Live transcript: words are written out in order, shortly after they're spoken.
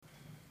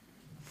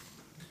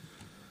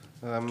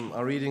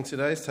Our reading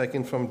today is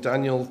taken from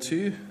Daniel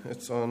 2.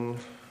 It's on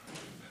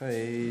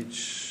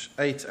page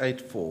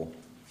 884.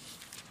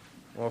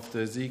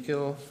 After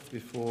Ezekiel,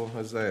 before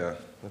Hosea.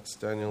 That's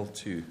Daniel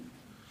 2.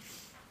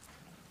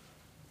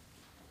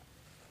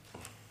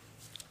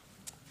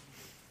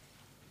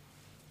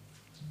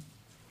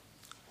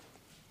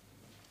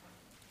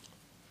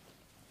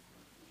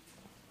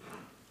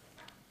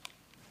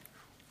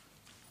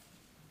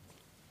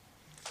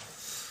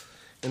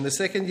 In the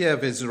second year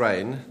of his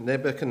reign,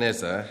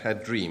 Nebuchadnezzar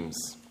had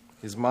dreams.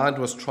 His mind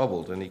was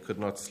troubled and he could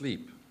not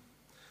sleep.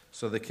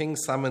 So the king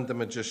summoned the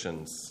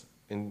magicians,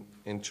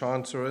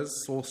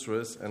 enchanters,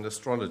 sorcerers, and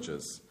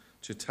astrologers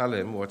to tell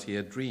him what he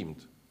had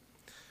dreamed.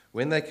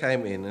 When they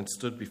came in and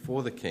stood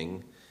before the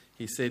king,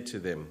 he said to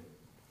them,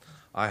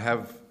 "I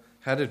have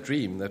had a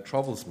dream that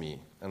troubles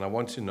me, and I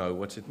want to know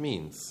what it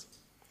means."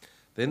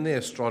 Then the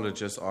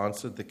astrologers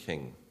answered the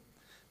king,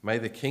 "May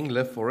the king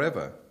live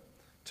forever.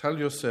 Tell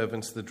your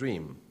servants the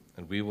dream,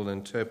 and we will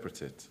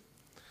interpret it."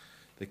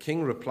 The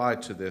king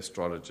replied to the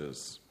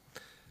astrologers,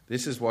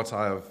 "This is what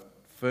I have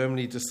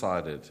firmly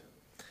decided.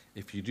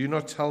 If you do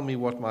not tell me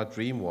what my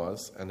dream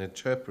was and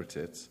interpret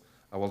it,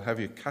 I will have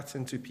you cut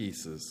into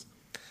pieces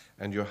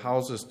and your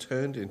houses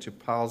turned into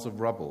piles of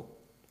rubble.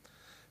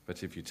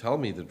 But if you tell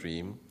me the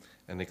dream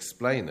and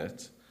explain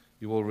it,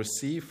 you will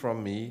receive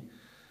from me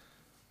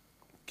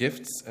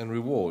gifts and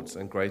rewards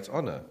and great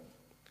honor.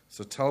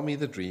 So tell me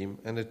the dream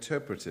and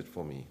interpret it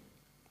for me."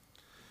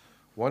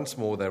 Once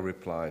more they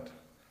replied,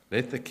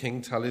 "Let the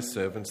king tell his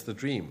servants the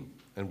dream,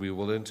 and we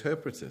will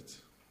interpret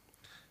it."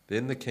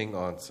 Then the king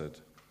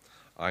answered,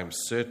 "I am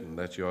certain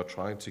that you are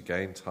trying to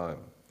gain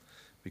time,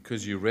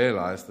 because you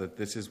realize that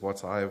this is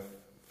what I have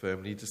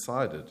firmly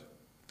decided.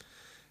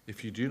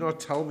 If you do not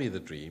tell me the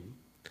dream,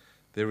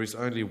 there is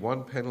only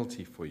one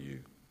penalty for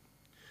you.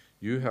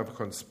 You have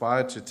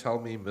conspired to tell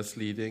me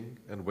misleading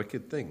and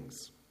wicked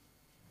things,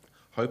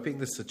 hoping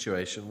the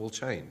situation will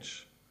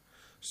change.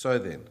 So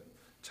then,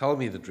 tell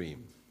me the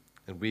dream,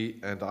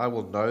 and I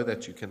will know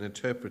that you can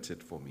interpret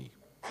it for me."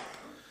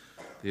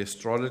 The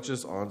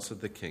astrologers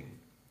answered the king,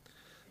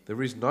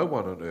 "There is no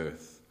one on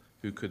earth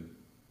who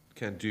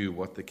can do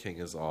what the king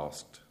has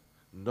asked.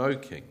 No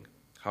king,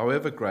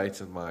 however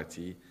great and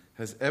mighty,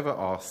 has ever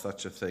asked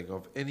such a thing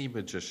of any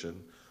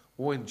magician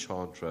or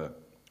enchanter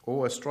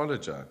or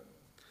astrologer.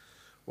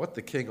 What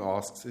the king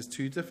asks is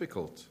too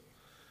difficult.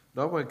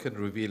 No one can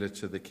reveal it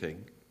to the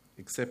king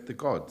except the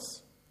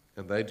gods,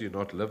 and they do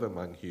not live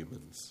among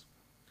humans."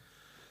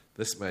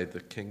 This made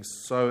the king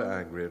so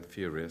angry and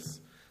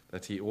furious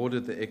that he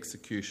ordered the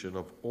execution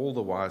of all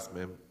the wise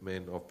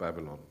men of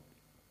Babylon.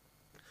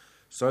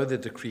 So the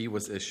decree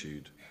was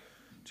issued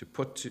to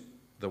put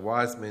the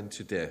wise men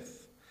to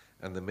death,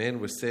 and the men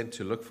were sent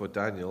to look for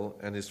Daniel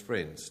and his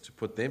friends to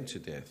put them to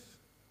death.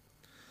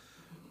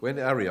 When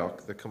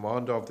Arioch, the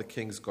commander of the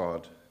king's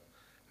guard,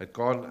 had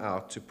gone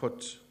out to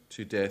put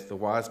to death the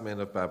wise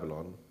men of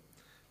Babylon,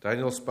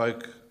 Daniel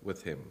spoke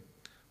with him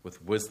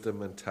with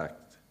wisdom and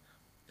tact.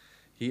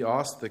 He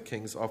asked the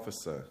king's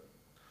officer,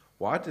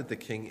 "Why did the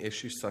king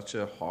issue such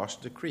a harsh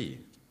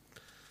decree?"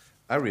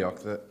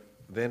 Arioch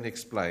then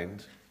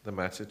explained the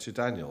matter to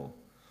Daniel.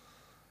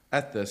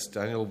 At this,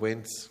 Daniel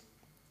went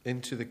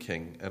into the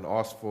king and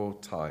asked for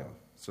time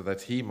so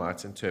that he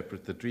might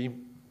interpret the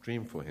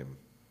dream for him.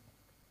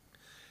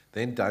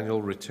 Then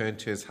Daniel returned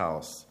to his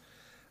house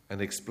and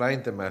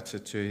explained the matter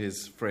to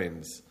his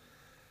friends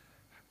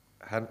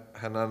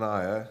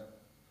Hananiah,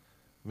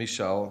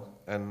 Mishael,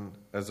 and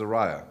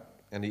Azariah,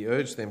 and he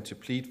urged them to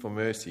plead for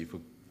mercy for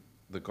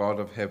the God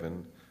of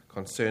heaven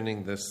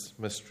concerning this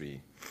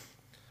mystery,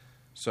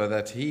 so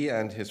that he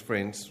and his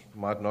friends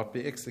might not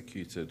be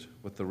executed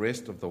with the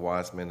rest of the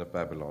wise men of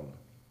Babylon.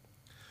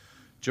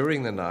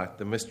 During the night,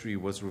 the mystery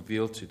was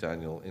revealed to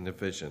Daniel in a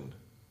vision.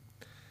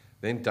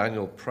 Then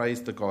Daniel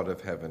praised the God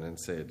of heaven and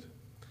said,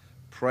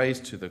 "Praise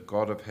to the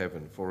God of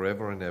heaven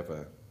forever and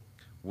ever.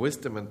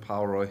 Wisdom and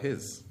power are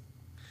his.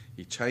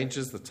 He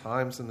changes the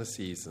times and the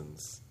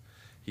seasons.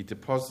 He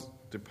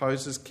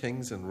deposes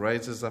kings and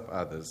raises up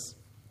others.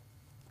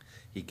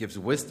 He gives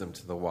wisdom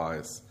to the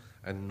wise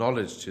and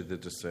knowledge to the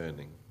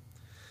discerning.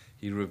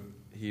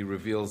 He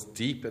reveals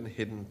deep and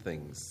hidden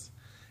things.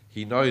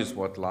 He knows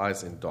what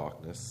lies in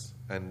darkness,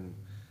 and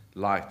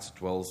light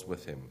dwells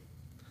with him.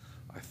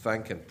 I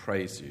thank and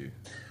praise you,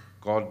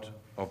 God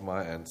of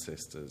my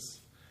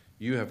ancestors.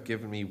 You have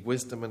given me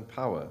wisdom and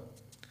power.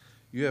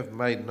 You have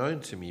made known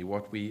to me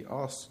what we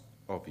asked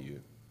of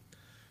you.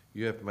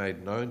 You have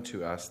made known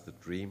to us the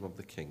dream of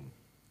the king."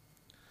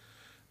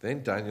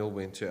 Then Daniel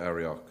went to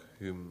Arioch,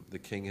 whom the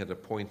king had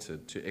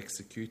appointed to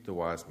execute the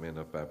wise men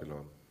of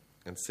Babylon,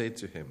 and said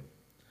to him,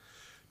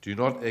 "Do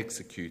not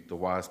execute the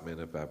wise men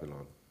of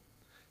Babylon.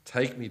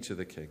 Take me to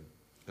the king,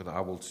 and I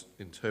will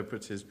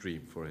interpret his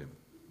dream for him."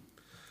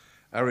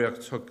 Arioch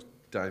took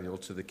Daniel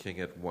to the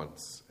king at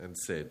once and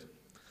said,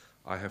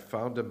 "I have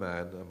found a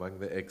man among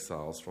the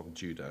exiles from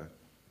Judah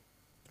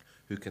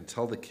who can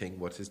tell the king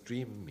what his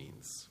dream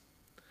means."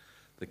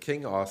 The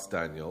king asked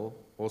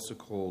Daniel, also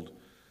called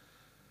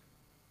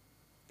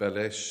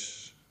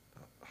Belteshazzar,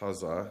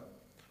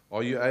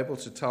 "Are you able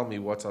to tell me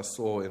what I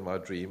saw in my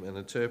dream and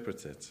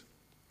interpret it?"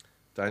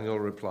 Daniel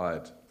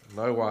replied,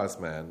 "No wise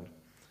man,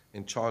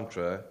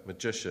 enchanter,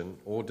 magician,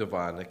 or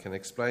diviner can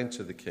explain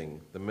to the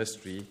king the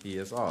mystery he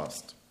has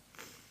asked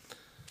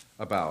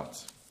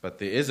about, but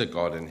there is a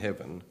God in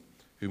heaven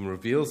whom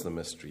reveals the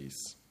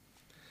mysteries.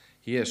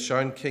 He has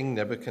shown King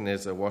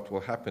Nebuchadnezzar what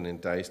will happen in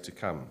days to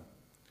come.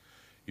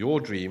 Your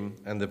dream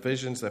and the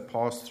visions that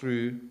pass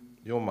through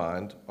your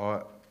mind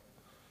are,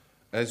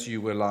 as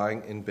you were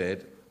lying in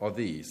bed, are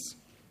these.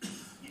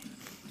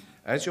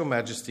 As your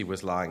majesty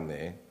was lying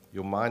there,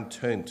 your mind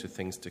turned to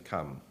things to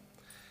come,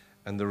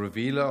 and the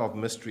revealer of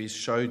mysteries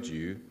showed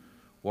you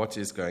what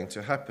is going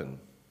to happen.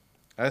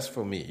 As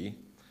for me,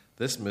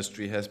 this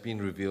mystery has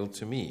been revealed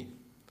to me,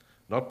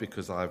 not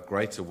because I have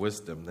greater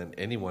wisdom than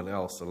anyone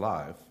else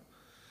alive,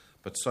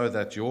 but so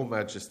that your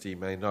majesty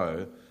may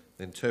know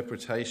the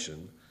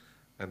interpretation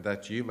and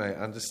that you may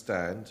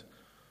understand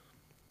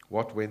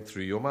what went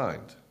through your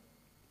mind.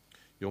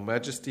 Your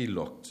majesty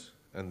looked,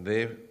 and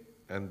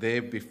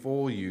there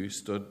before you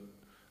stood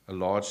a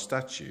large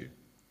statue,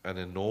 an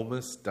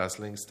enormous,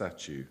 dazzling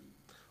statue,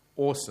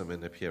 awesome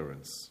in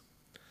appearance.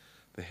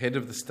 The head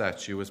of the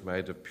statue was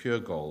made of pure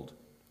gold,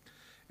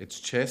 its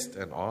chest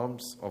and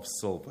arms of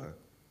silver,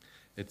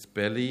 its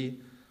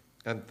belly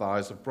and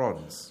thighs of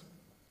bronze,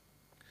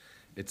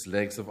 its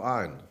legs of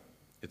iron,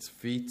 its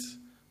feet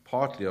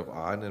partly of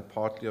iron and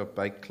partly of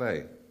baked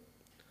clay.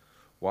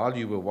 While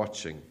you were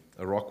watching,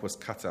 a rock was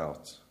cut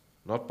out,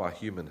 not by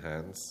human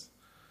hands.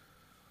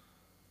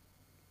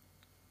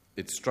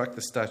 It struck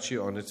the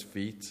statue on its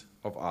feet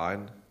of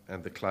iron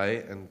and the clay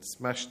and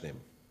smashed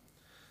them.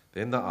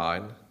 Then the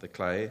iron, the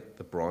clay,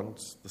 the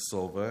bronze, the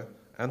silver,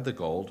 and the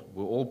gold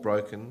were all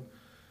broken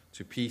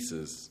to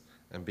pieces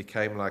and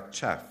became like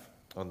chaff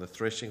on the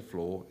threshing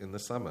floor in the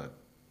summer.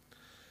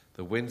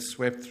 The wind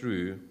swept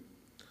through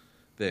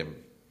them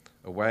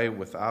away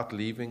without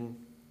leaving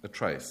a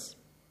trace.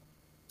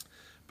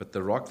 But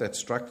the rock that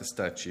struck the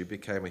statue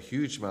became a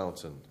huge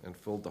mountain and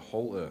filled the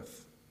whole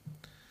earth.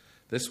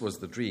 This was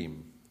the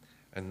dream,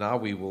 and now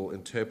we will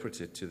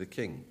interpret it to the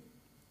king.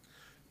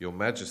 Your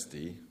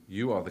majesty,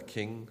 you are the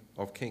King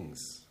of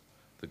kings,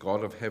 the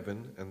God of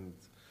heaven, and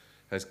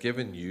has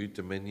given you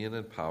dominion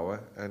and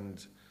power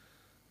and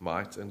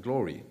might and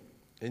glory.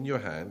 In your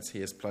hands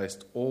he has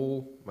placed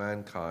all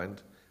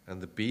mankind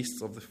and the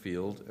beasts of the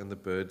field and the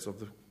birds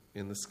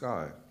in the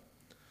sky.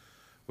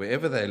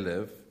 Wherever they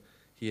live,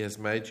 he has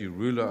made you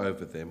ruler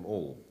over them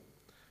all.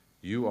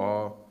 You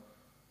are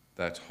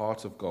that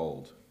heart of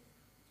gold.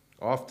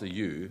 After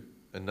you,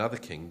 another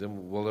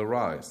kingdom will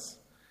arise,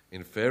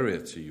 inferior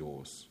to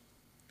yours.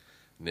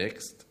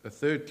 Next, a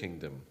third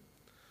kingdom,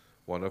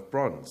 one of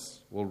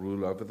bronze, will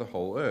rule over the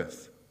whole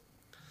earth.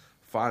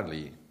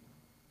 Finally,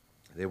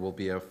 there will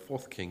be a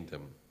fourth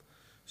kingdom,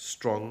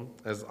 strong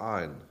as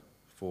iron,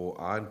 for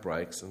iron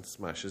breaks and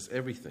smashes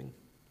everything.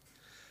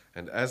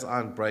 And as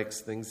iron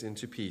breaks things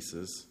into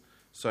pieces,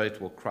 so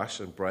it will crush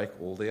and break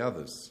all the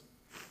others.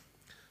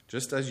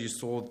 Just as you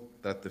saw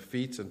that the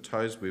feet and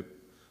toes were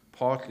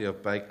partly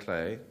of baked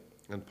clay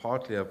and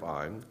partly of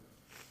iron,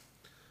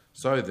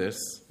 so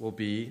this will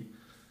be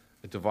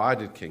a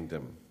divided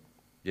kingdom,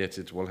 yet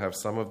it will have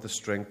some of the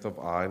strength of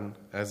iron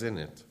as in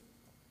it,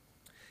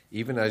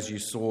 even as you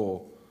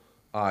saw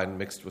iron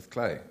mixed with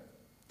clay.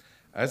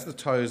 As the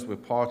toes were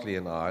partly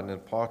in iron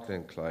and partly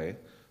in clay,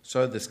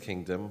 so this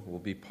kingdom will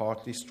be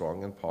partly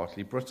strong and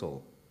partly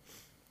brittle.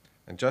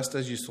 And just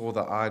as you saw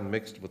the iron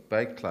mixed with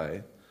baked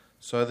clay,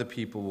 so the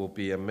people will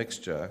be a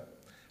mixture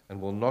and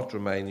will not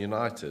remain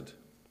united,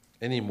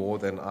 any more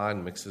than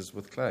iron mixes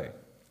with clay.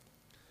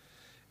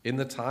 In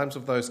the times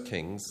of those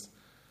kings,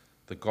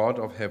 the God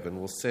of heaven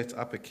will set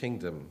up a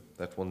kingdom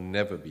that will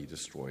never be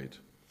destroyed,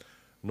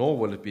 nor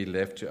will it be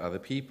left to other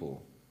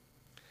people.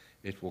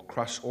 It will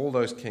crush all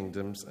those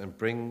kingdoms and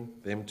bring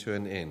them to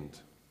an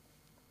end,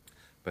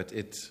 but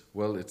it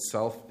will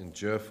itself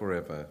endure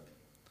forever.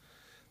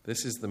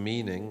 This is the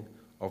meaning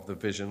of the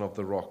vision of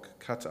the rock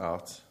cut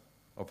out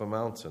of a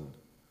mountain,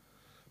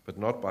 but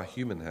not by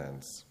human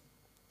hands,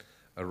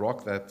 a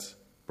rock that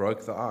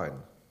broke the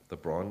iron, the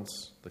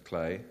bronze, the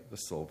clay, the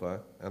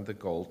silver, and the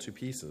gold to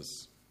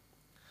pieces.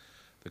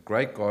 The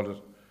great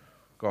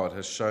God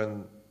has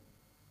shown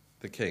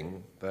the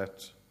king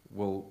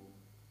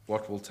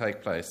what will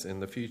take place in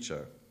the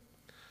future.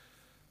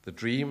 The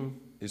dream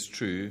is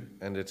true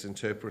and its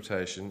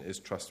interpretation is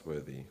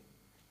trustworthy.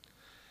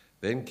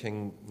 Then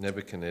King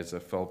Nebuchadnezzar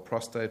fell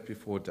prostrate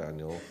before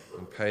Daniel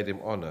and paid him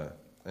honor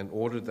and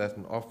ordered that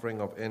an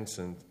offering of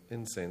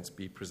incense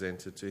be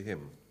presented to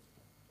him.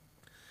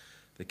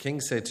 The king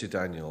said to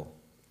Daniel,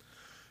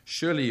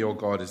 "Surely your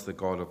God is the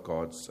God of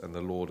gods and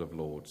the Lord of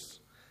lords,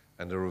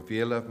 and a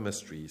revealer of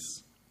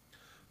mysteries,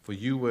 for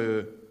you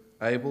were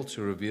able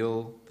to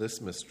reveal this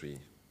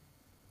mystery."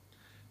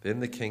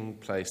 Then the king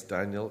placed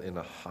Daniel in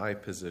a high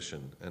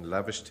position and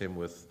lavished him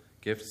with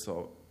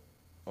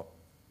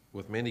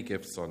many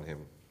gifts on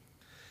him.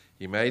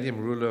 He made him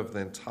ruler of the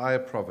entire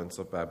province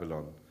of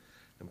Babylon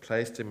and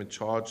placed him in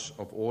charge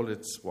of all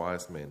its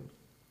wise men.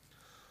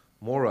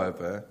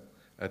 Moreover,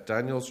 At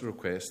Daniel's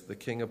request, the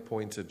king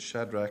appointed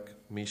Shadrach,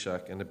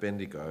 Meshach, and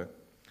Abednego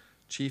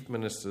chief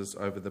ministers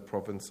over the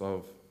province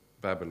of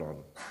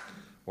Babylon,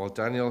 while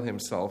Daniel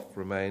himself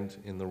remained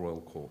in the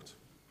royal court.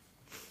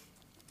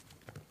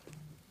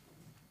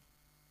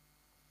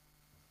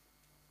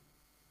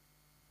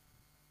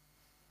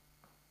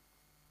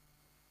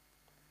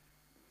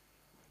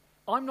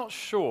 I'm not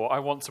sure I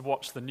want to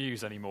watch the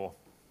news anymore.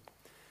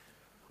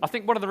 I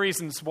think one of the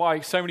reasons why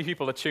so many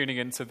people are tuning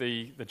into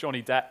the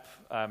Johnny Depp,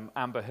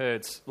 Amber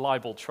Heard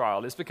libel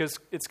trial is because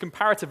it's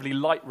comparatively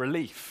light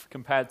relief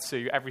compared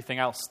to everything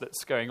else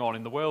that's going on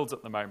in the world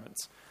at the moment.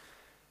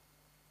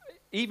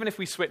 Even if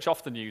we switch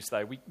off the news,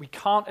 though, we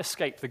can't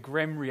escape the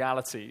grim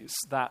realities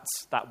that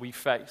we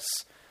face.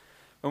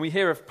 When we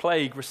hear of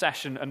plague,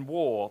 recession, and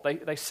war,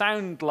 they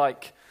sound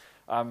like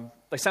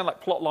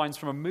plot lines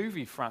from a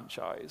movie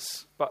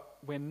franchise, but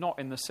we're not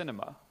in the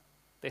cinema.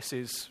 This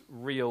is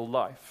real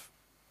life.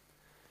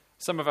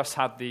 Some of us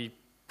had the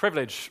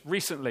privilege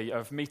recently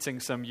of meeting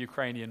some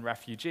Ukrainian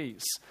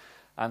refugees,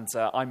 and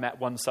I met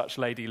one such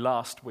lady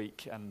last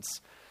week, and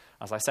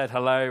as I said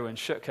hello and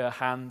shook her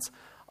hand,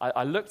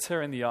 I looked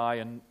her in the eye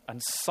and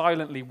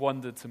silently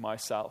wondered to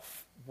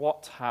myself,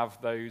 what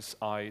have those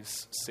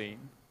eyes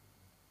seen?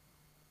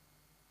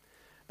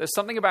 There's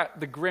something about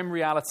the grim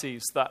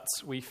realities that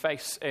we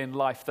face in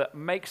life that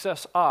makes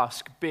us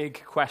ask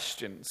big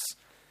questions.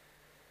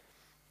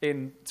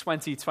 In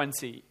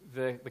 2020,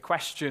 the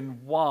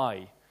question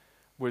why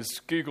was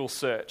Google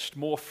searched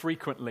more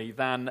frequently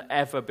than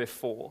ever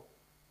before.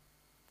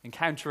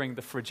 Encountering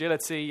the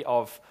fragility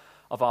of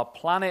our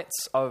planet,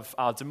 of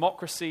our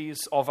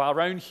democracies, of our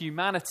own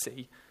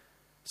humanity,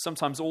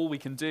 sometimes all we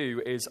can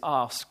do is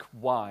ask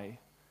why.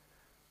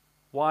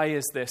 Why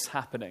is this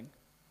happening?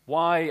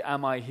 Why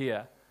am I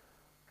here?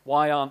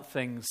 Why aren't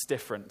things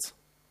different?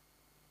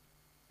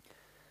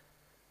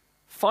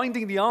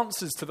 Finding the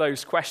answers to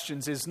those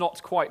questions is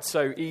not quite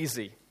so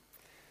easy.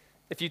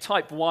 If you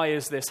type, "why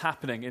is this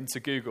happening?"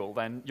 into Google,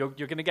 then you're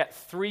going to get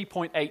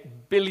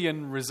 3.8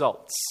 billion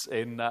results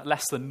in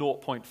less than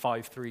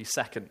 0.53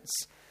 seconds.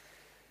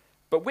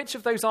 But which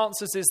of those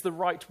answers is the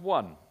right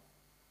one?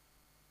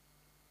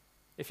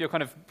 If you're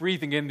kind of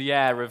breathing in the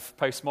air of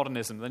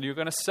postmodernism, then you're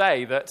going to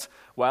say that,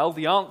 well,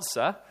 the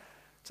answer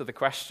to the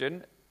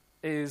question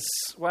is,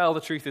 well,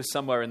 the truth is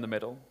somewhere in the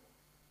middle.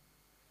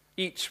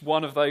 Each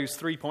one of those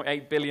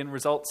 3.8 billion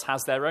results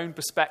has their own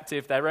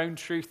perspective, their own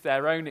truth,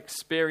 their own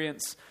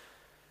experience.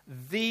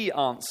 The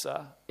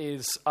answer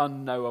is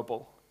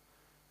unknowable.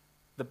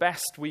 The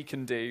best we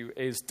can do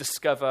is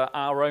discover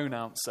our own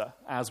answer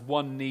as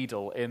one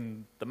needle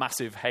in the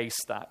massive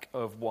haystack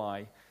of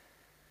why.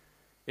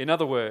 In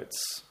other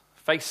words,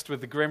 faced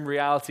with the grim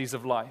realities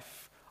of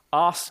life,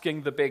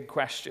 asking the big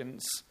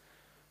questions,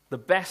 the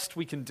best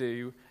we can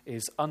do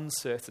is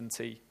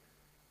uncertainty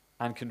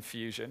and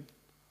confusion.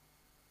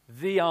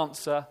 The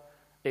answer,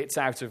 it's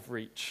out of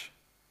reach.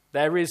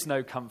 There is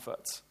no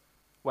comfort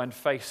when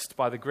faced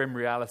by the grim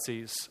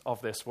realities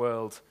of this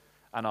world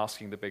and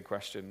asking the big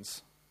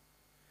questions.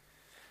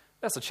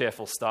 That's a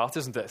cheerful start,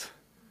 isn't it?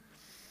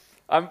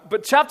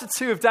 But chapter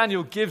 2 of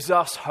Daniel gives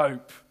us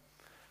hope.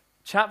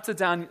 Chapter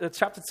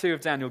 2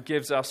 of Daniel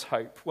gives us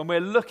hope. When we're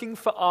looking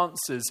for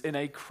answers in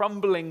a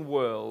crumbling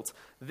world,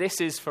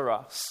 this is for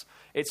us.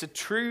 It's a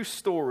true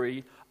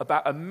story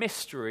about a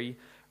mystery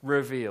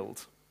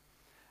revealed.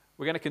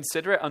 We're going to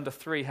consider it under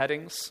 3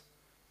 headings: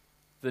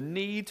 the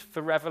need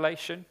for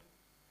revelation,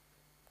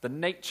 the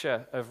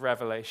nature of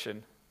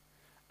revelation,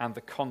 and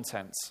the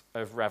content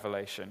of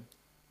revelation.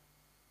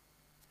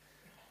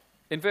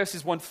 In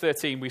verses 1 to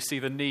 13, we see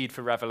the need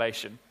for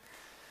revelation.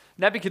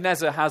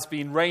 Nebuchadnezzar has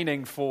been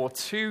reigning for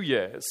 2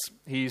 years.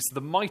 He's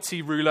the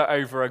mighty ruler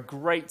over a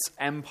great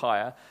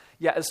empire.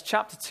 Yet as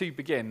chapter 2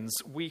 begins,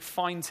 we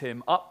find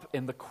him up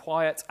in the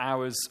quiet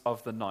hours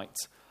of the night,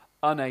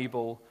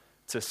 unable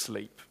to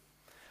sleep.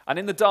 And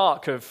in the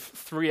dark of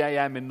 3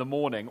 a.m. in the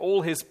morning,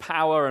 all his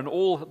power and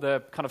all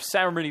the kind of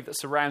ceremony that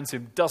surrounds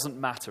him doesn't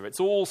matter.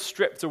 It's all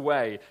stripped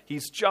away.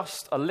 He's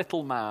just a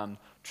little man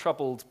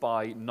troubled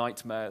by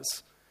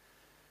nightmares.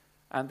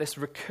 And this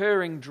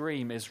recurring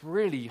dream is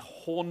really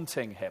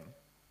haunting him.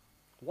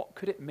 What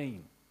could it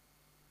mean?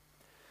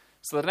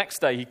 So the next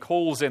day he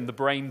calls in the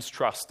brains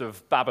trust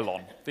of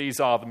Babylon.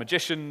 These are the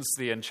magicians,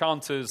 the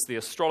enchanters, the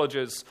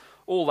astrologers,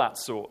 all that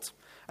sort.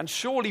 And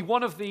surely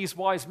one of these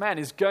wise men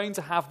is going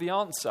to have the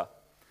answer.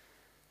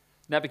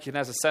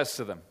 Nebuchadnezzar says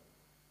to them,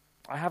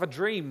 "I have a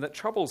dream that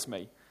troubles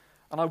me,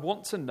 and I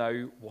want to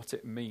know what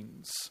it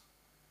means."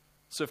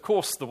 So, of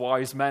course, the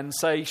wise men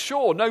say,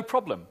 "Sure, no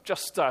problem.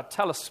 Just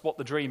tell us what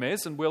the dream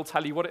is, and we'll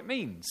tell you what it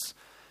means."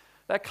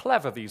 They're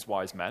clever, these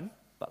wise men.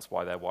 That's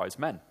why they're wise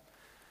men.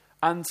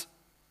 And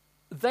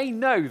they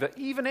know that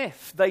even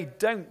if they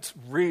don't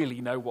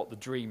really know what the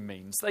dream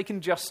means, they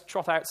can just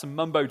trot out some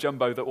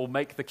mumbo-jumbo that will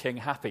make the king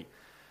happy.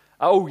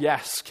 "Oh,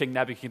 yes, King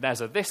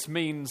Nebuchadnezzar, this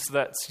means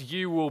that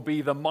you will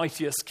be the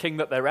mightiest king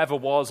that there ever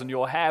was, and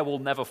your hair will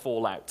never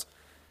fall out."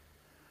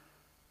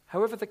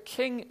 However, the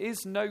king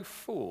is no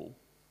fool.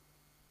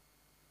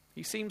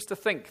 He seems to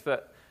think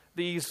that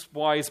these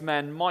wise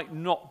men might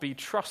not be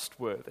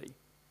trustworthy.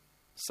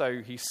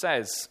 So he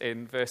says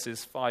in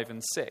verses 5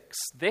 and 6,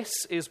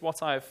 "This is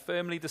what I have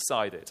firmly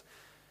decided.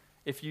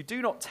 If you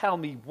do not tell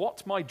me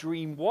what my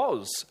dream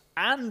was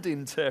and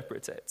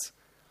interpret it,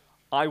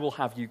 I will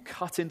have you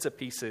cut into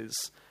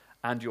pieces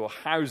and your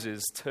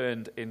houses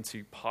turned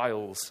into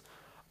piles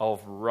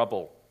of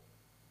rubble.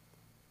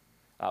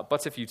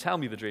 But if you tell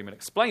me the dream and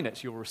explain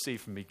it, you'll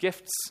receive from me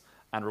gifts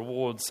and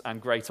rewards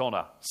and great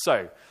honor.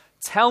 So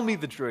tell me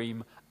the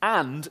dream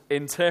and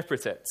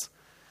interpret it."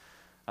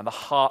 And the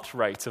heart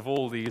rate of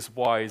all these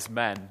wise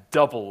men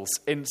doubles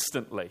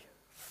instantly,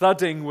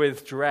 thudding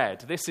with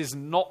dread. This is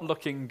not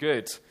looking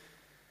good.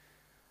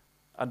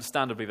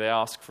 Understandably, they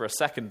ask for a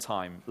second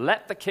time,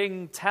 "Let the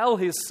king tell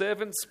his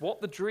servants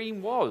what the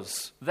dream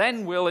was,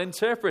 then we'll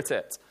interpret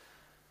it."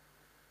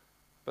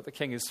 But the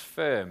king is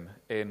firm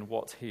in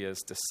what he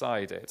has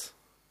decided.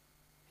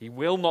 He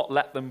will not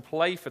let them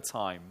play for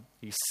time.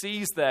 He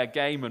sees their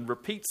game and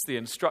repeats the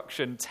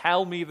instruction,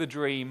 "Tell me the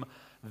dream,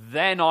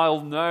 then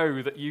I'll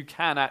know that you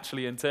can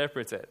actually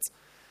interpret it."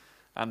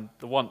 And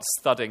the once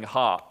thudding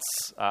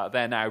hearts,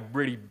 they're now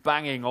really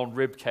banging on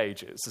rib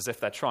cages as if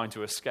they're trying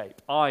to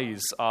escape.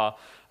 Eyes are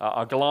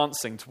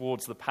glancing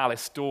towards the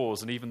palace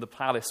doors and even the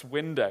palace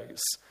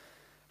windows.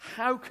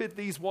 How could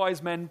these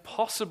wise men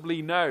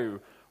possibly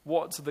know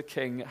what the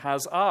king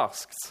has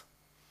asked?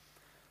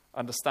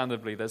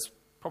 Understandably, there's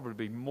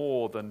probably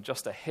more than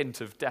just a hint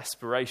of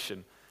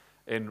desperation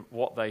in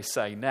what they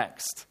say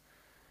next.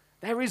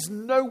 There is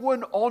no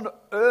one on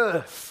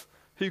earth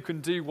who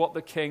can do what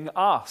the king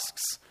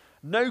asks.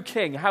 No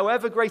king,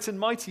 however great and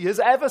mighty, has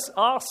ever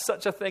asked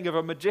such a thing of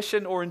a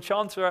magician or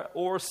enchanter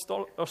or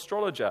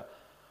astrologer.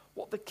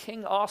 What the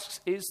king asks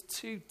is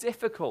too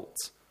difficult.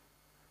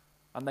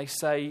 And they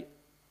say,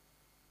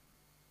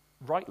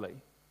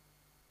 rightly,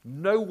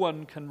 no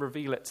one can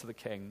reveal it to the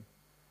king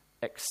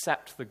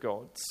except the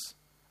gods,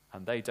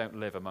 and they don't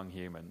live among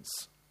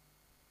humans.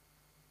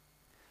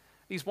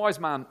 These wise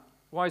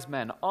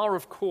men are,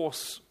 of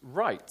course,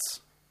 right.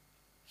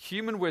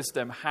 Human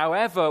wisdom,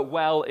 however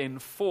well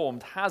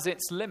informed, has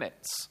its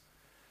limits.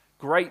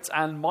 Great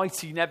and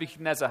mighty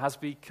Nebuchadnezzar has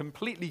been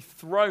completely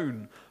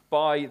thrown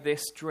by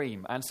this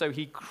dream, and so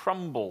he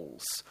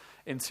crumbles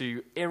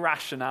into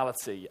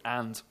irrationality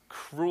and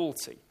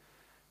cruelty.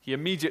 He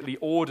immediately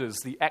orders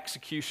the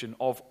execution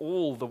of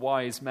all the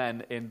wise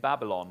men in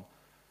Babylon,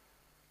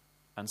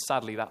 and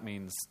sadly that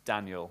means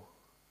Daniel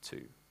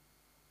too.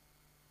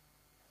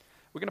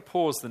 We're going to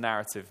pause the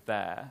narrative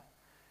there,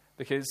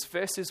 because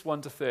verses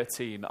 1 to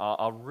 13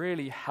 are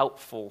really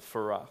helpful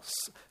for us.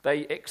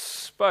 They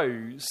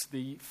expose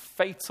the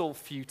fatal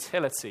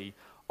futility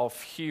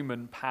of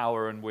human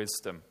power and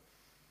wisdom.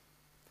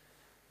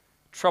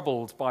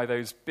 Troubled by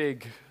those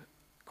big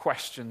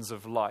questions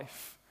of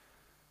life,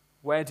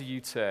 where do you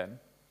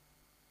turn?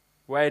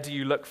 Where do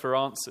you look for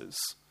answers?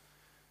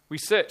 We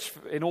search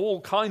in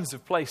all kinds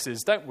of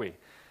places, don't we?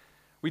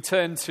 We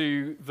turn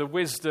to the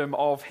wisdom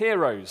of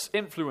heroes,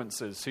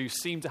 influencers who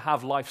seem to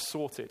have life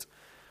sorted.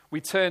 We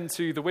turn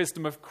to the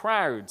wisdom of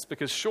crowds,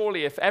 because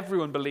surely if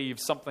everyone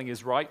believes something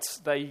is right,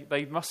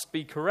 they must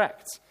be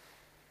correct.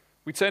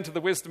 We turn to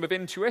the wisdom of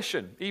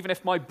intuition. Even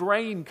if my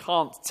brain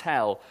can't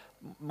tell,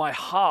 my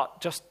heart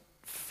just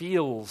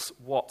feels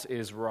what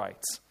is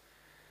right.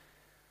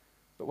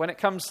 But when it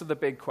comes to the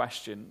big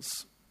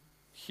questions,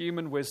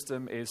 human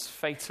wisdom is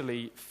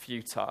fatally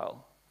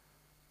futile.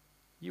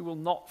 You will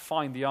not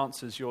find the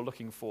answers you're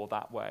looking for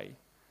that way.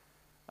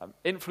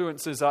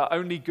 Influencers are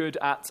only good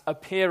at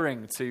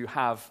appearing to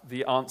have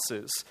the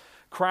answers.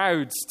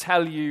 Crowds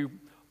tell you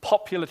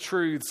popular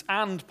truths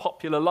and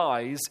popular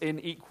lies in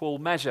equal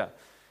measure.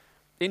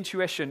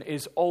 Intuition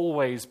is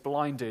always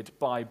blinded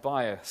by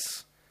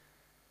bias.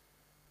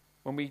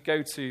 When we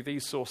go to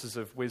these sources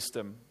of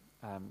wisdom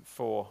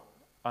for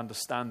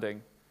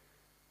understanding,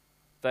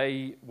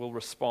 they will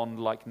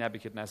respond like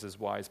Nebuchadnezzar's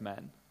wise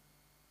men.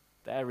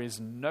 There is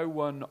no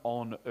one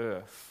on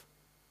earth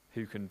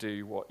who can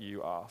do what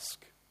you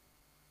ask.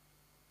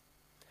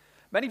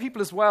 Many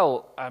people as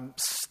well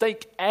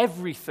stake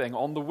everything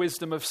on the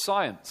wisdom of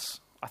science.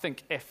 I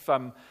think if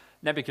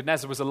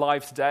Nebuchadnezzar was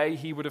alive today,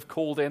 he would have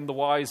called in the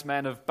wise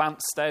men of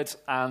Banstead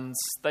and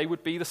they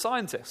would be the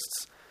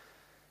scientists.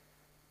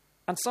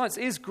 And science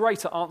is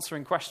great at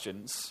answering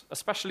questions,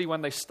 especially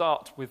when they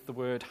start with the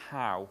word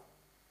how.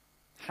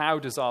 How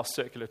does our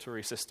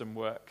circulatory system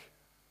work?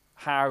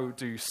 How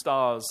do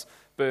stars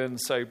burn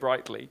so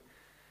brightly?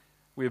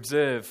 We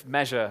observe,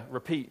 measure,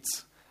 repeat.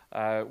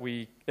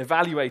 We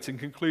evaluate and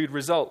conclude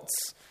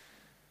results.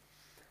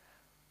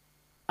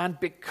 And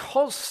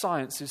because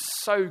science is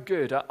so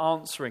good at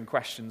answering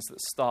questions that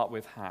start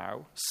with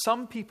how,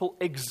 some people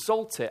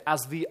exalt it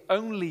as the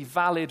only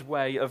valid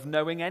way of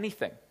knowing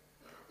anything.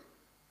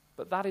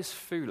 But that is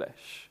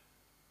foolish.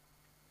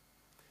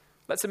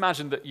 Let's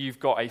imagine that you've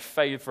got a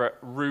favorite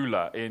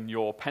ruler in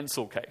your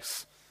pencil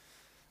case.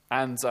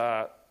 And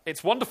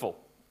it's wonderful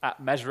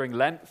at measuring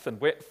length and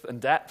width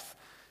and depth.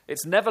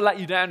 It's never let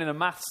you down in a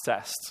maths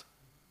test.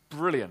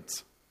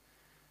 Brilliant.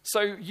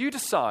 So you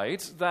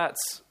decide that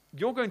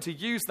you're going to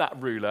use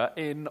that ruler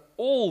in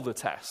all the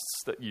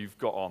tests that you've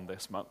got on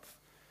this month.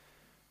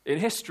 In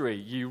history,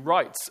 you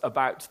write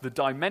about the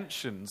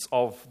dimensions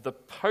of the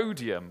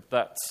podium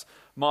that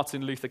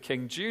Martin Luther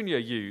King Jr.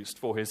 used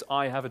for his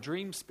I Have a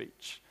Dream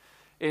speech.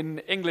 In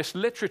English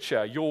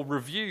literature, your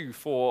review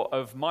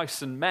of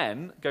Mice and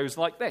Men goes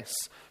like this: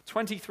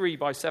 23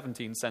 by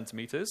 17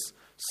 centimeters.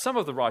 Some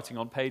of the writing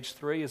on page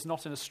 3 is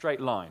not in a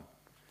straight line.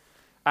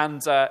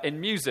 And in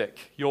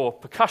music, your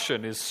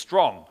percussion is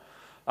strong,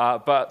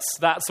 but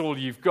that's all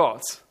you've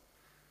got.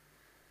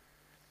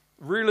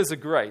 Rulers are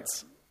great,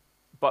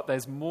 but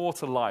there's more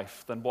to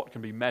life than what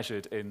can be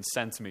measured in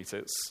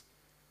centimeters.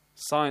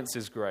 Science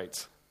is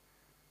great,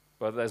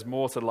 but there's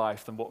more to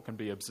life than what can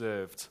be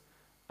observed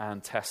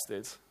and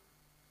tested.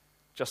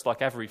 Just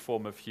like every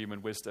form of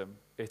human wisdom,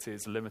 it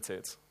is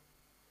limited.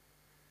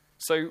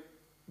 So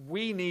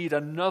we need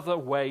another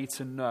way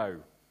to know.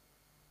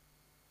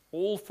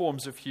 All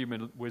forms of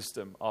human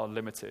wisdom are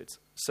limited.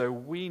 So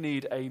we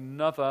need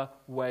another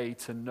way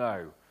to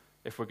know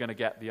if we're going to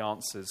get the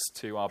answers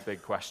to our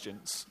big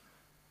questions.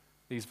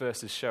 These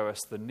verses show us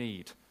the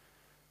need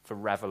for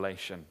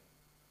revelation.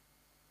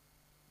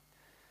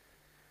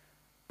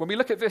 When we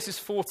look at verses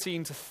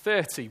 14 to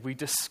 30, we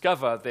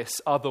discover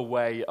this other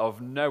way of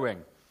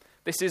knowing.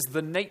 This is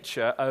the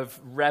nature of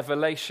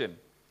revelation.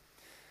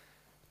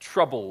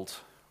 Troubled,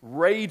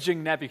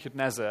 raging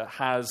Nebuchadnezzar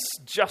has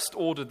just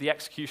ordered the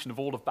execution of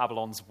all of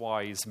Babylon's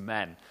wise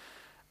men.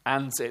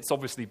 And it's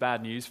obviously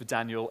bad news for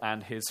Daniel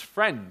and his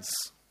friends.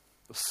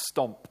 The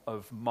stomp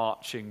of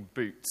marching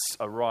boots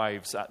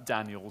arrives at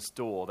Daniel's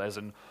door. There's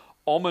an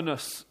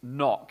ominous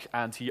knock,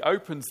 and he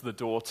opens the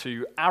door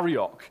to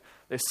Arioch,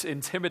 this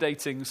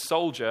intimidating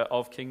soldier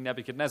of King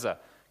Nebuchadnezzar,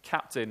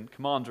 captain,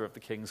 commander of the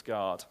king's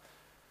guard.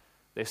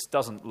 This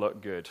doesn't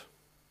look good.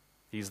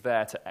 He's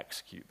there to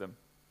execute them.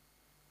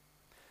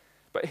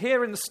 But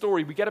here in the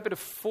story, we get a bit of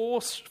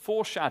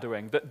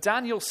foreshadowing that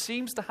Daniel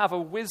seems to have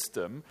a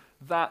wisdom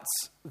that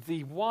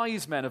the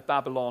wise men of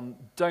Babylon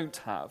don't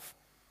have.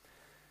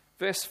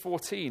 Verse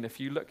 14, if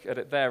you look at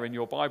it there in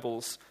your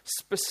Bibles,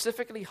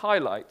 specifically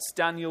highlights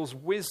Daniel's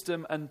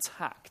wisdom and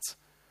tact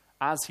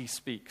as he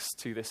speaks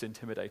to this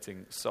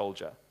intimidating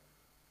soldier.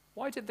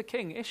 Why did the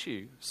king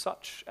issue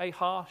such a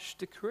harsh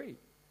decree?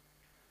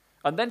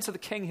 And then to the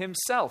king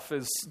himself,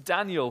 as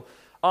Daniel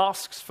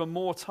asks for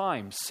more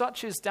time.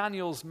 Such is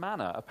Daniel's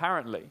manner,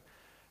 apparently,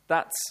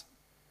 that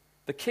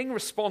the king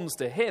responds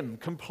to him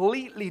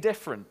completely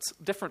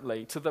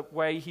differently to the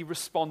way he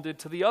responded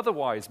to the other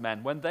wise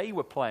men when they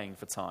were playing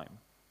for time.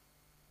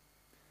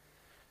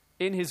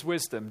 In his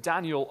wisdom,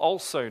 Daniel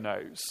also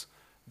knows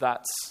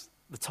that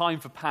the time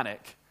for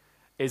panic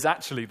is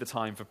actually the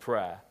time for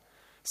prayer.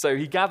 So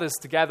he gathers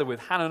together with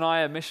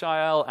Hananiah,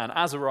 Mishael, and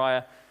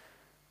Azariah.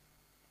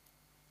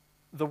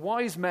 The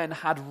wise men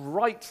had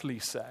rightly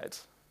said,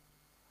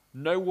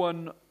 no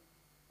one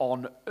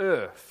on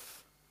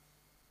earth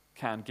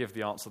can give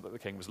the answer that the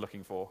king was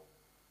looking for.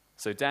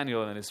 So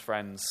Daniel and his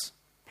friends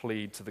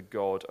plead to the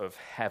God of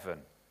heaven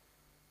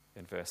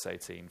in verse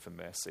 18 for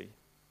mercy.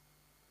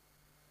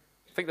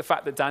 I think the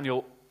fact that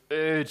Daniel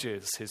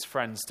urges his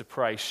friends to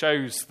pray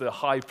shows the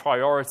high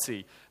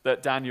priority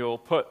that Daniel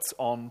put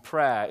on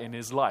prayer in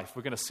his life.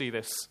 We're going to see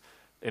this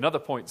in other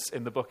points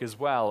in the book as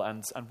well,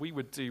 and we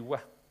would do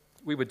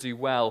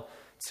well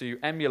to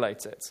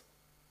emulate it.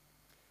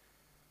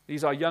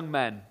 These are young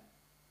men,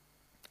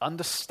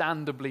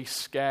 understandably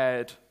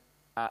scared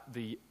at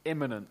the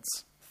imminent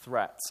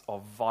threat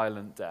of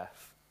violent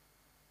death,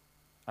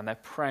 and they're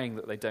praying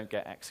that they don't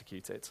get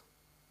executed.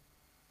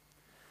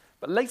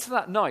 But later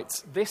that night,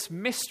 this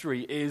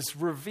mystery is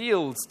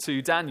revealed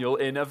to Daniel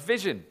in a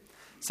vision.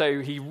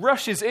 So he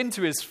rushes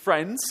into his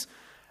friends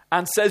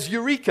and says,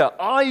 "Eureka,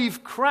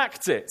 I've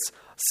cracked it.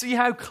 See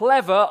how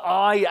clever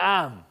I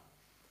am."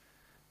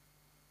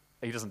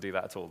 He doesn't do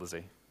that at all, does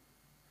he?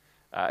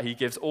 He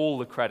gives all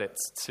the credit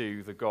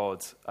to the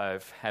God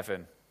of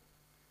heaven.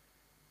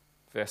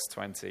 Verse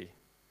 20,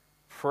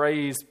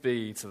 "Praise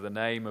be to the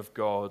name of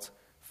God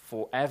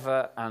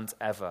forever and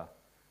ever.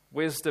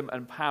 Wisdom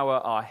and power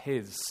are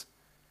his.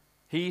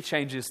 He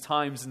changes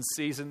times and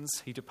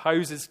seasons. He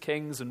deposes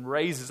kings and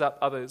raises up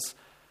others.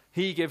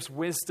 He gives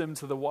wisdom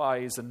to the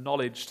wise and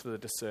knowledge to the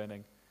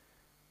discerning.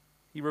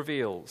 He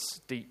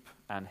reveals deep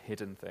and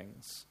hidden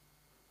things.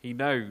 He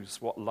knows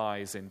what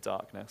lies in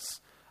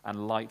darkness,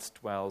 and light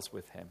dwells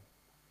with him.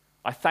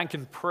 I thank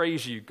and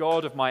praise you,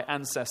 God of my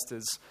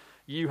ancestors.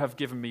 You have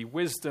given me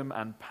wisdom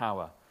and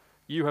power.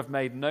 You have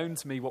made known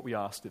to me what we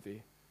asked of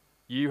you.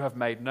 You have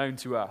made known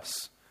to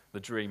us the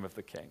dream of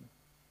the king."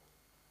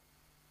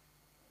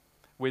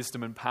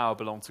 Wisdom and power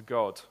belong to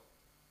God.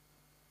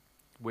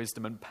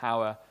 Wisdom and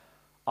power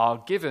are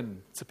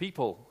given to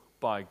people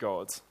by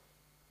God.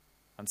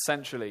 And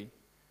centrally,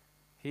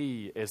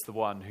 he is the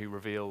one who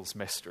reveals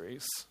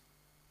mysteries.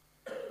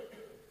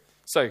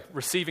 So,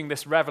 receiving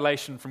this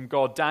revelation from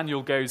God,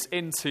 Daniel goes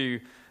into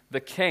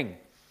the king.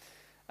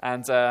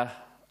 And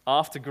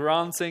after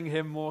granting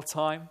him more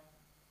time,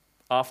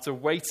 after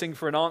waiting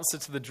for an answer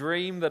to the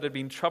dream that had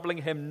been troubling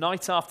him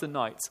night after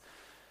night,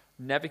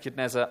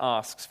 Nebuchadnezzar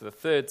asks for the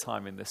third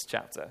time in this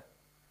chapter,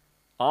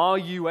 "Are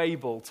you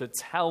able to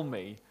tell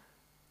me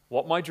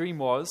what my dream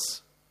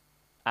was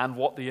and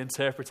what the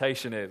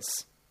interpretation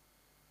is?"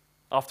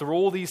 After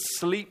all these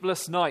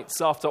sleepless nights,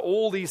 after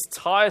all these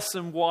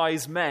tiresome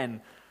wise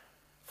men,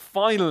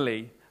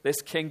 finally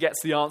this king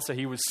gets the answer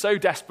he was so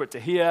desperate to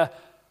hear: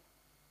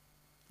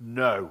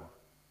 no.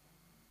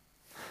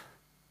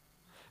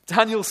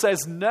 Daniel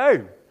says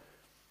no.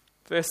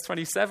 Verse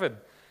 27.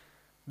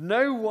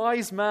 No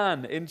wise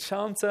man,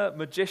 enchanter,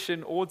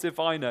 magician, or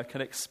diviner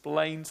can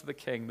explain to the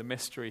king the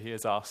mystery he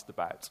has asked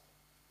about.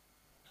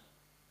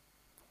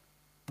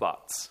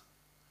 But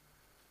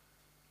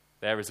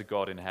there is a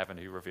God in heaven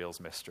who reveals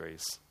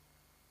mysteries.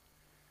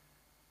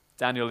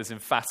 Daniel is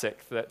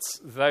emphatic that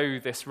though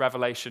this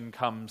revelation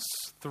comes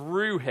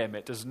through him,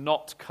 it does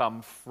not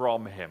come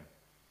from him.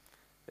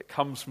 It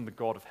comes from the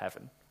God of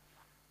heaven,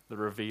 the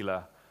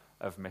revealer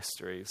of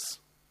mysteries.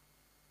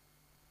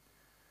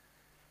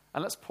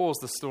 And let's pause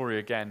the story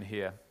again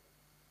here.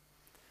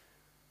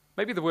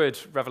 Maybe the word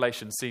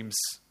revelation seems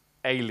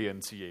alien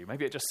to you.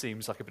 Maybe it just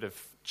seems like a bit of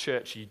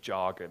churchy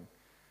jargon.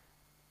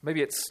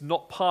 Maybe it's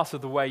not part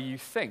of the way you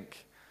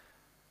think.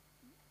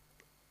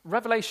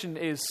 Revelation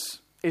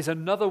is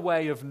another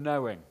way of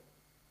knowing.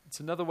 It's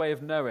another way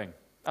of knowing.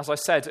 As I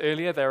said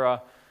earlier, there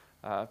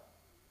are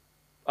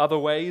other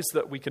ways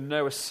that we can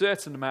know a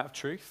certain amount of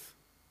truth,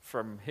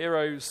 from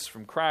heroes,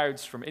 from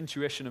crowds, from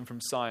intuition, and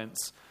from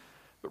science.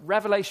 But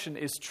revelation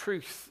is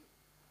truth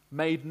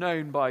made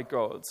known by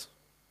God.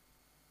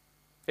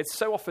 It's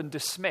so often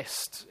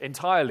dismissed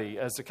entirely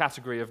as a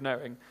category of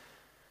knowing,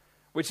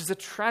 which is a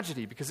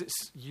tragedy because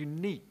it's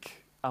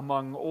unique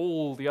among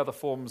all the other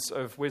forms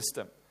of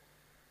wisdom.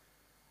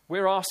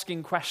 We're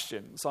asking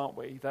questions, aren't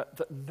we,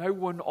 that no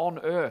one on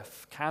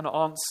earth can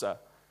answer.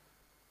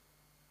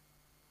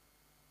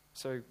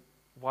 So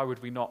why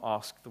would we not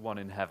ask the one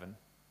in heaven?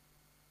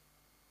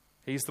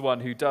 He's the one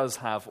who does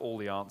have all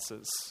the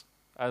answers.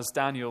 As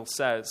Daniel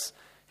says,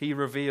 he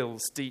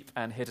reveals deep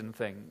and hidden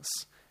things.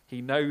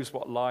 He knows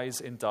what lies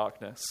in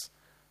darkness,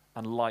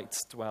 and light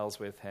dwells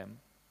with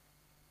him.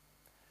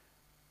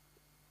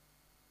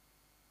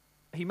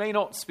 He may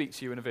not speak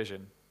to you in a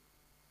vision,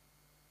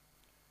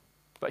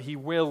 but he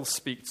will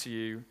speak to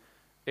you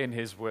in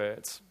his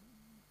word.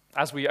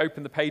 As we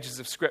open the pages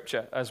of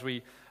Scripture, as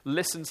we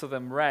listen to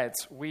them read,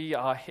 we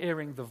are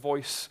hearing the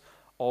voice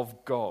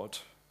of God.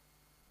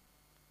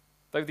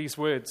 Though these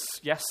words,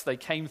 yes, they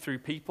came through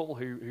people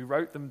who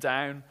wrote them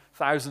down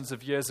thousands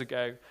of years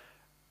ago,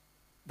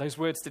 those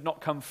words did not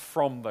come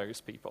from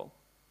those people.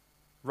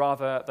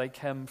 Rather, they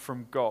came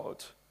from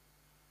God.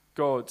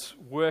 God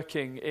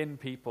working in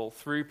people,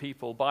 through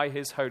people, by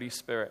his Holy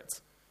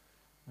Spirit,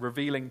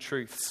 revealing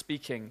truth,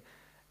 speaking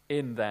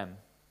in them.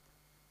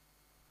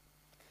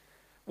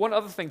 One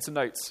other thing to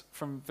note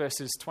from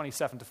verses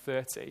 27 to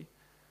 30,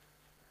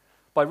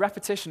 by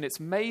repetition, it's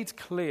made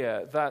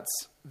clear that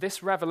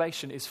this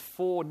revelation is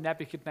for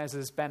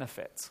Nebuchadnezzar's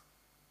benefit.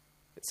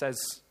 It says,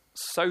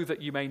 so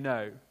that you may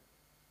know,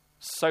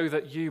 so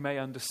that you may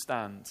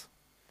understand.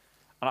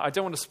 And I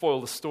don't want to spoil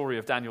the story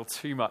of Daniel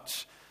too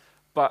much,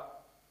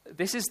 but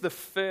this is the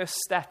first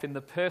step in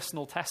the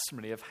personal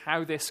testimony of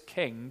how this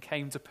king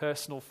came to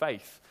personal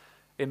faith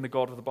in the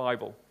God of the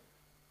Bible.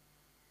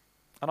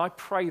 And I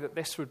pray that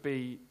this would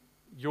be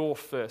your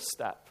first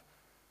step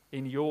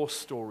in your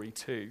story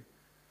too.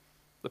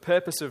 The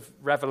purpose of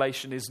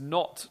revelation is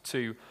not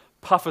to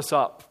puff us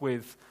up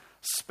with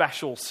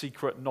special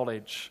secret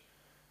knowledge.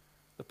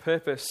 The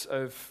purpose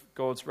of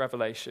God's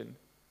revelation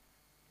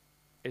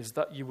is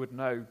that you would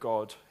know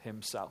God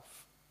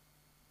himself.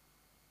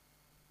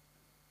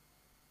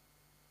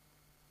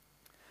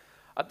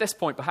 At this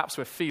point, perhaps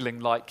we're feeling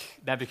like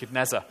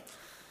Nebuchadnezzar.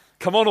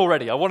 Come on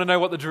already, I want to know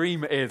what the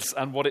dream is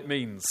and what it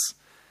means.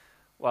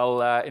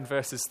 Well, in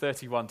verses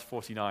 31 to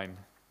 49,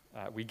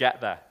 we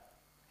get there.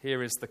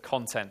 Here is the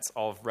content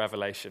of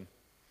Revelation.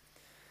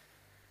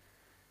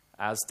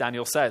 As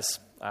Daniel says,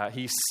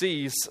 he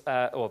sees,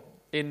 or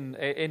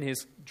in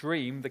his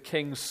dream, the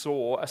king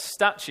saw a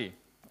statue.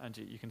 And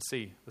you can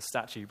see the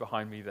statue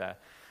behind me there.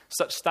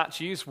 Such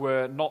statues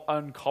were not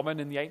uncommon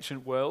in the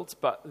ancient world,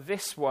 but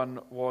this one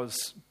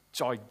was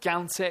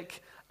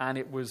gigantic and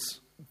it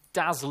was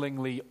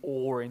dazzlingly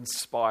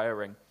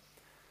awe-inspiring.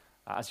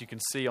 As you can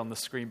see on the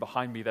screen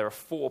behind me, there are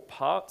 4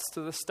 parts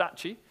to the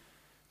statue.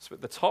 So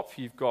at the top,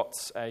 you've got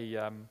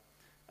a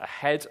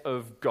head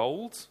of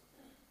gold.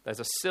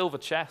 There's a silver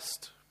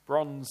chest,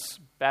 bronze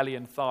belly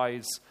and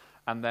thighs,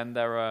 and then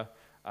there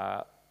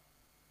are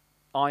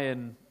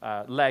iron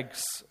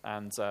legs,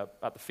 and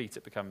at the feet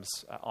it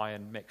becomes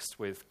iron mixed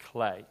with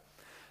clay.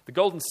 The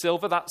gold and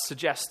silver, that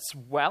suggests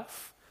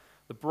wealth.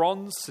 The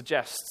bronze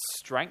suggests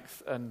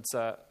strength and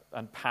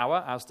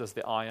power, as does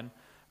the iron.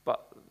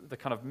 But the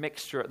kind of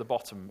mixture at the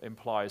bottom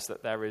implies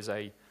that there is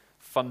a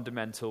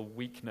fundamental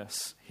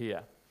weakness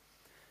here.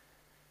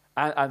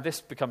 And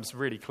this becomes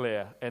really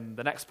clear in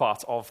the next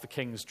part of the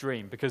king's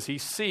dream, because he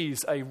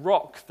sees a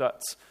rock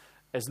that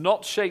is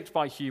not shaped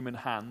by human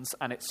hands,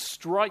 and it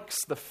strikes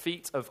the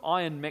feet of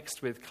iron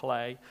mixed with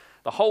clay,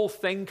 The whole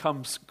thing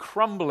comes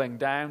crumbling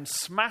down,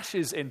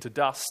 smashes into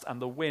dust,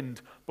 and the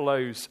wind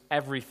blows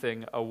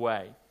everything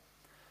away.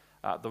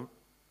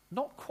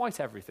 Not quite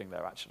everything,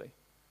 though, actually,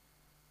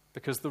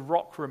 because the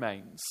rock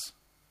remains,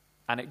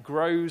 and it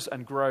grows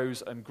and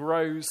grows and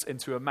grows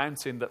into a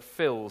mountain that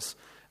fills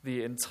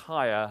the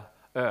entire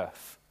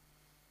earth.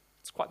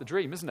 It's quite the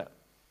dream, isn't it?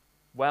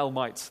 Well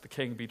might the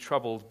king be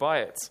troubled by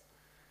it.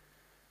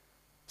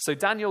 So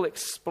Daniel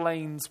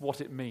explains what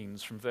it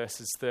means from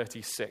verses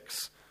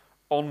 36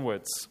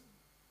 onwards.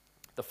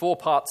 The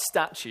four-part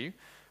statue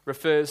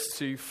refers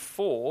to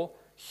 4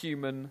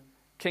 human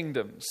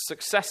kingdoms,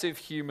 successive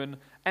human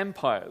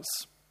empires.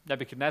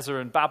 Nebuchadnezzar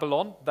and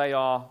Babylon, they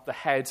are the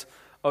head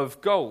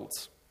of gold.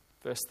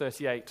 Verse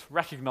 38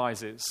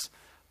 recognizes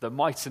the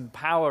might and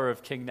power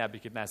of King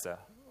Nebuchadnezzar,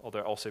 although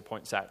it also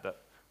points out that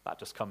that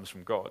just comes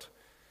from God.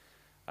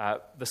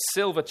 The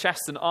silver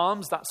chest and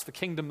arms, that's the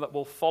kingdom that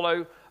will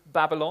follow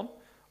Babylon,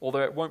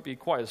 although it won't be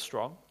quite as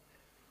strong.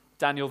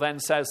 Daniel then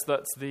says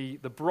that the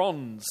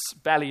bronze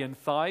belly and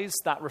thighs,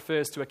 that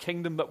refers to a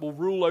kingdom that will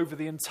rule over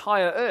the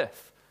entire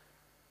earth.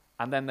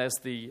 And then there's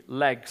the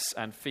legs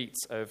and feet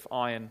of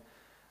iron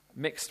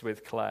mixed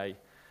with clay.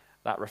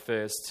 That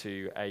refers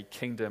to a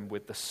kingdom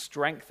with the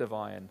strength of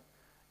iron,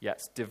 yet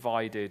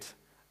divided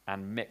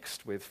and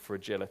mixed with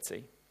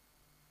fragility.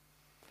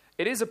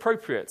 It is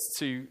appropriate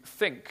to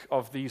think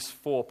of these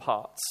 4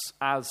 parts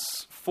as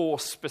 4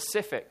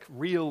 specific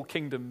real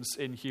kingdoms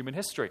in human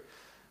history.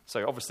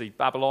 So obviously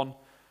Babylon,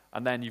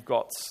 and then you've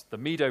got the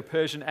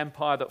Medo-Persian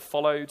Empire that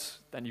followed,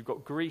 then you've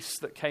got Greece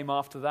that came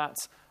after that,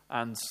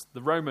 and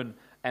the Roman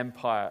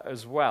Empire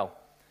as well.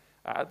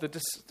 The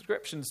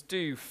descriptions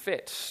do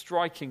fit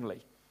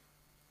strikingly.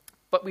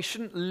 But we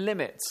shouldn't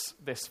limit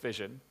this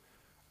vision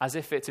as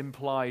if it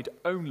implied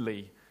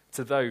only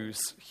to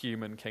those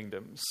human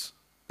kingdoms.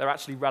 They're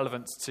actually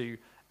relevant to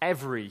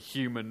every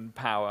human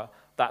power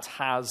that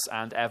has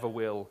and ever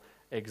will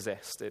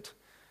existed.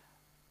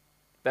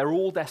 They're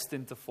all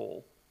destined to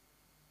fall.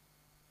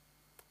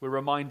 We're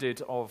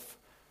reminded of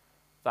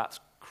that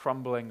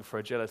crumbling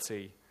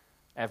fragility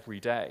every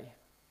day.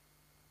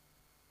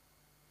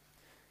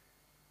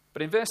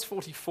 But in verse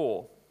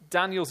 44,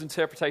 Daniel's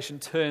interpretation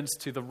turns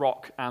to the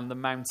rock and the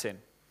mountain.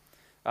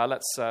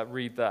 Let's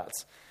read that.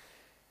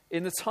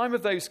 In the time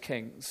of those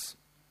kings,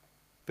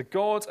 the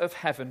God of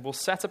heaven will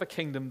set up a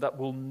kingdom that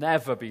will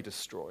never be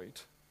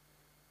destroyed,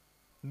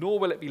 nor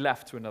will it be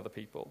left to another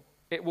people.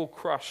 It will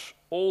crush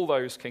all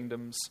those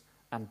kingdoms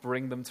and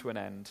bring them to an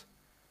end,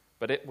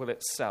 but it will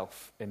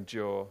itself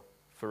endure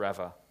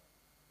forever.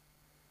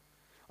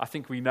 I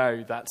think we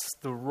know that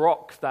the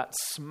rock that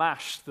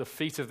smashed the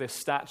feet of this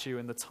statue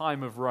in the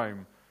time of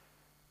Rome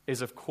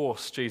is, of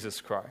course,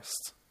 Jesus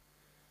Christ.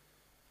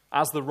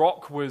 As the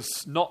rock was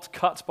not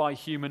cut by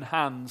human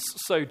hands,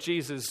 so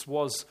Jesus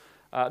was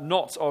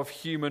not of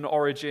human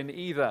origin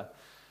either.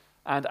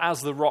 And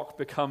as the rock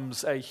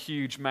becomes a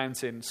huge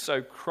mountain,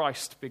 so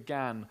Christ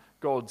began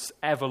God's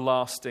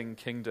everlasting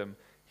kingdom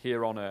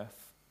here on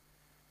earth.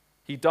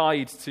 He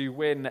died to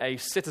win a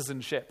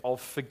citizenship of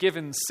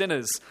forgiven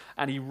sinners,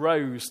 and he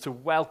rose to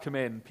welcome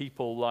in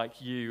people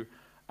like you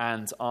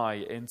and I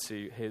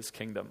into his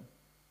kingdom.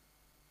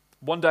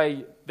 One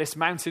day, this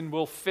mountain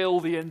will fill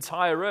the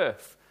entire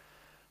earth.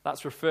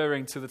 That's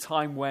referring to the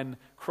time when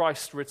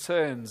Christ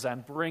returns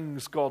and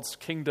brings God's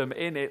kingdom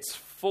in its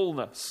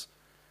fullness.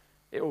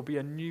 It will be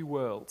a new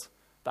world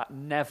that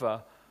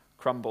never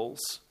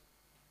crumbles,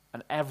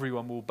 and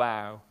everyone will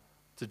bow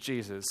to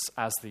Jesus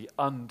as the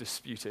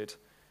undisputed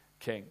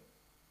King.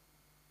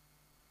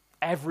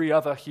 Every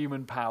other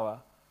human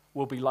power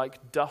will be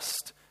like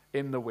dust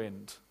in the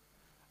wind.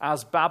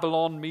 As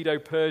Babylon,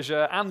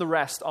 Medo-Persia, and the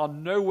rest are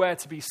nowhere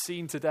to be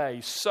seen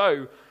today,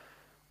 so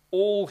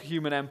all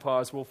human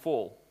empires will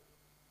fall.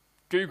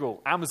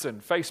 Google,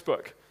 Amazon,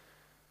 Facebook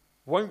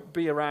won't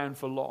be around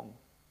for long.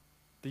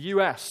 The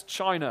US,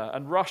 China,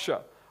 and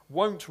Russia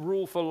won't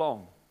rule for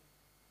long.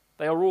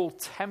 They are all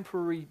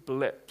temporary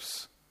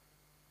blips.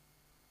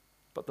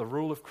 But the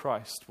rule of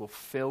Christ will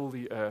fill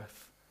the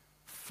earth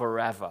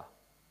forever.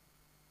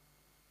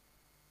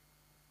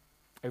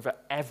 Over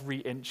every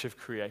inch of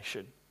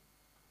creation,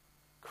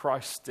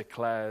 Christ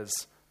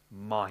declares,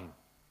 mine.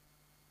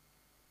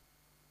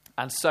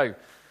 And so,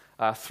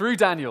 through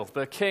Daniel,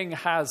 the king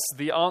has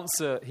the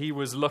answer he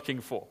was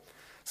looking for.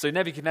 So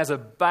Nebuchadnezzar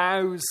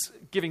bows,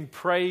 giving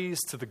praise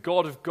to the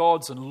God of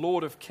gods and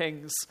Lord of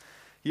kings.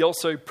 He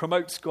also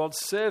promotes God's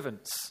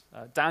servants,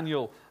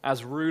 Daniel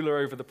as ruler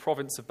over the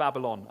province of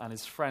Babylon and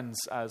his friends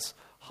as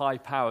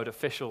high-powered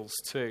officials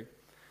too.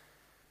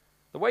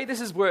 The way this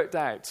is worked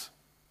out,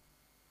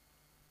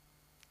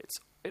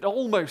 it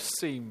almost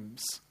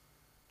seems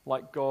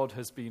like God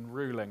has been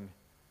ruling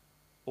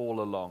all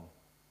along.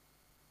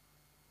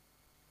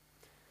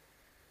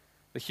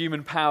 The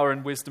human power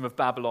and wisdom of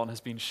Babylon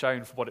has been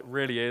shown for what it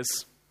really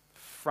is: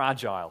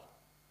 fragile,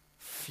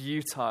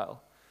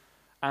 futile.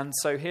 And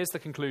so here's the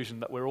conclusion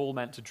that we're all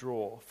meant to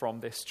draw from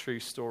this true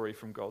story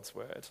from God's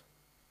word.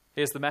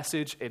 Here's the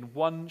message in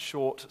one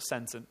short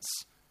sentence.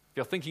 If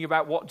you're thinking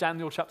about what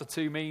Daniel chapter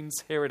 2 means,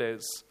 here it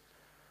is.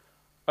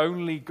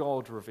 Only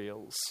God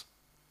reveals,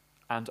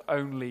 and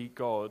only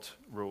God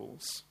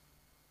rules.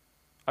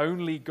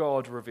 Only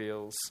God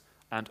reveals,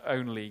 and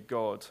only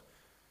God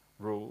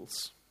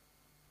rules.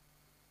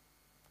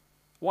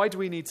 Why do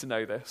we need to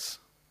know this?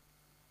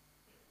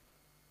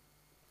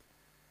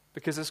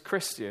 Because as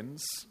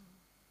Christians,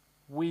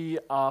 we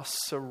are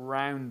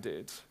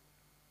surrounded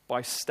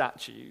by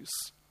statues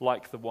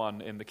like the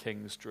one in the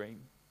king's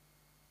dream.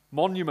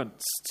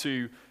 Monuments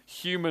to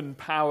human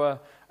power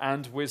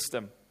and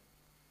wisdom.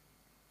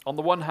 On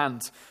the one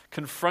hand,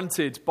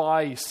 confronted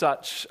by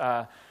such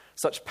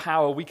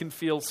power, we can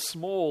feel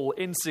small,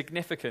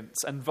 insignificant,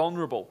 and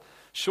vulnerable.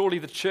 Surely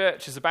the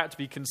church is about to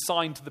be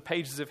consigned to the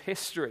pages of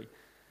history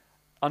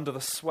under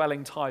the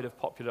swelling tide of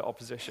popular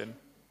opposition.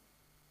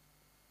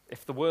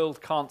 If the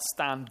world can't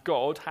stand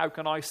God, how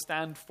can I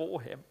stand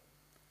for him?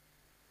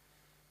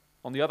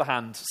 On the other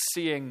hand,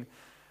 seeing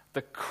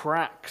the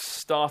cracks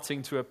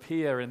starting to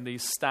appear in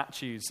these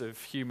statues of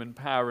human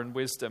power and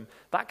wisdom,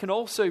 that can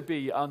also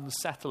be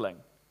unsettling,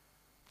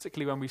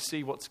 particularly when we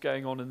see what's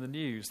going on in the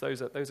news.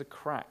 Those are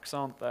cracks,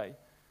 aren't they?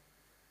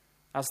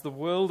 As the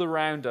world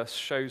around us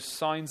shows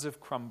signs of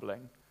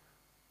crumbling,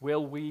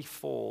 will we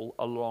fall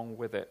along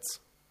with it?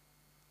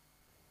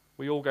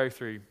 We all go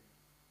through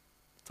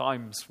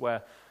times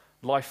where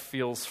life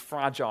feels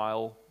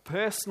fragile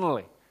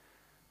personally.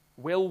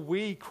 Will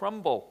we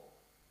crumble?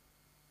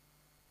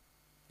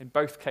 In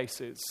both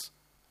cases,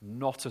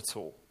 not at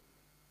all.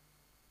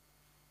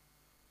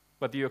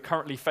 Whether you're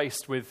currently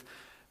faced with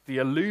the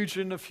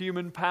illusion of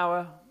human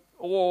power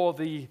or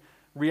the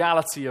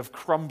reality of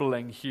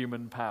crumbling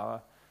human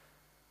power,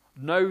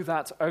 know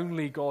that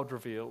only God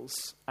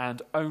reveals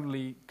and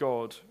only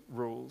God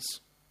rules.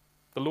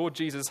 The Lord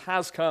Jesus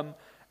has come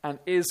and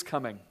is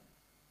coming.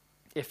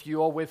 If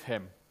you are with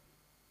him,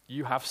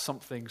 you have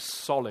something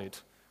solid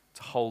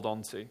to hold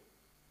on to.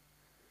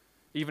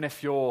 Even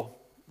if your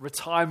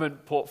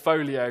retirement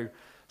portfolio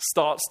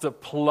starts to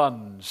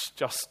plunge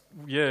just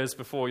years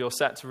before you're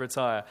set to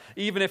retire,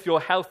 even if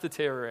your health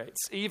deteriorates,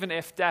 even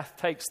if death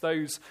takes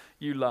those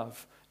you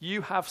love,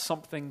 you have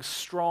something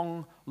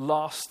strong,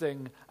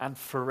 lasting, and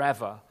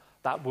forever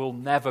that will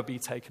never be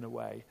taken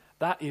away.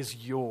 That is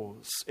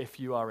yours if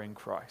you are in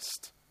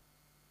Christ.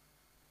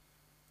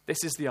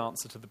 This is the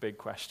answer to the big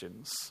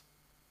questions.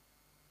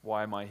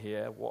 Why am I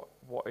here?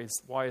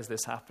 Why is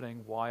this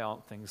happening? Why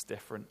aren't things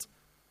different?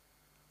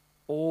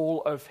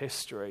 All of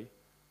history,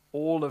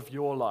 all of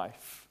your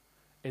life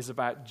is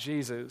about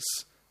Jesus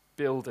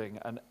building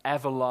an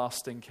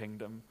everlasting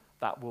kingdom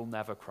that will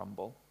never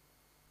crumble.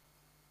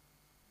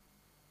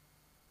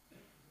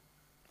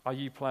 Are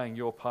you playing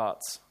your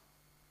part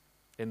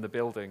in the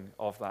building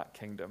of that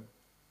kingdom?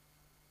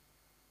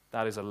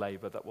 That is a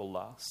labor that will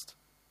last.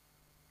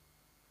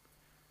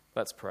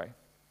 Let's pray.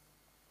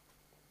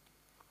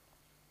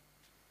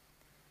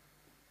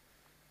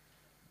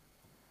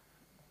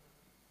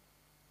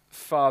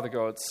 Father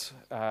God,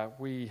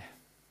 we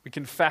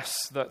confess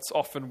that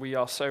often we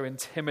are so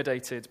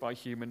intimidated by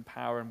human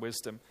power and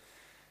wisdom.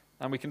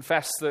 And we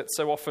confess that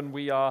so often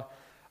we are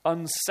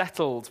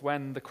unsettled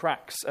when the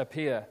cracks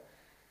appear.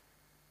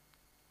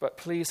 But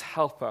please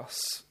help us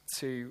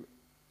to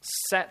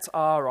set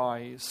our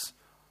eyes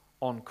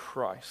on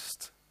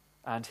Christ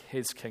and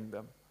his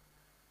kingdom.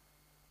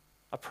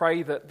 I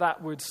pray that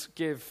that would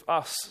give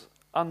us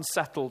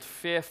unsettled,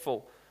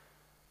 fearful,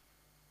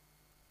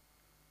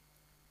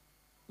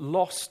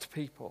 lost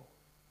people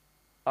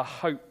a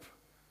hope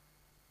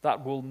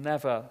that will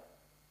never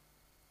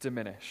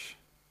diminish,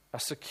 a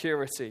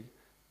security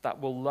that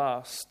will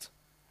last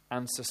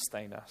and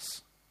sustain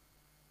us.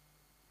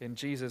 In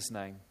Jesus'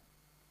 name,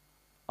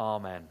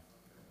 amen.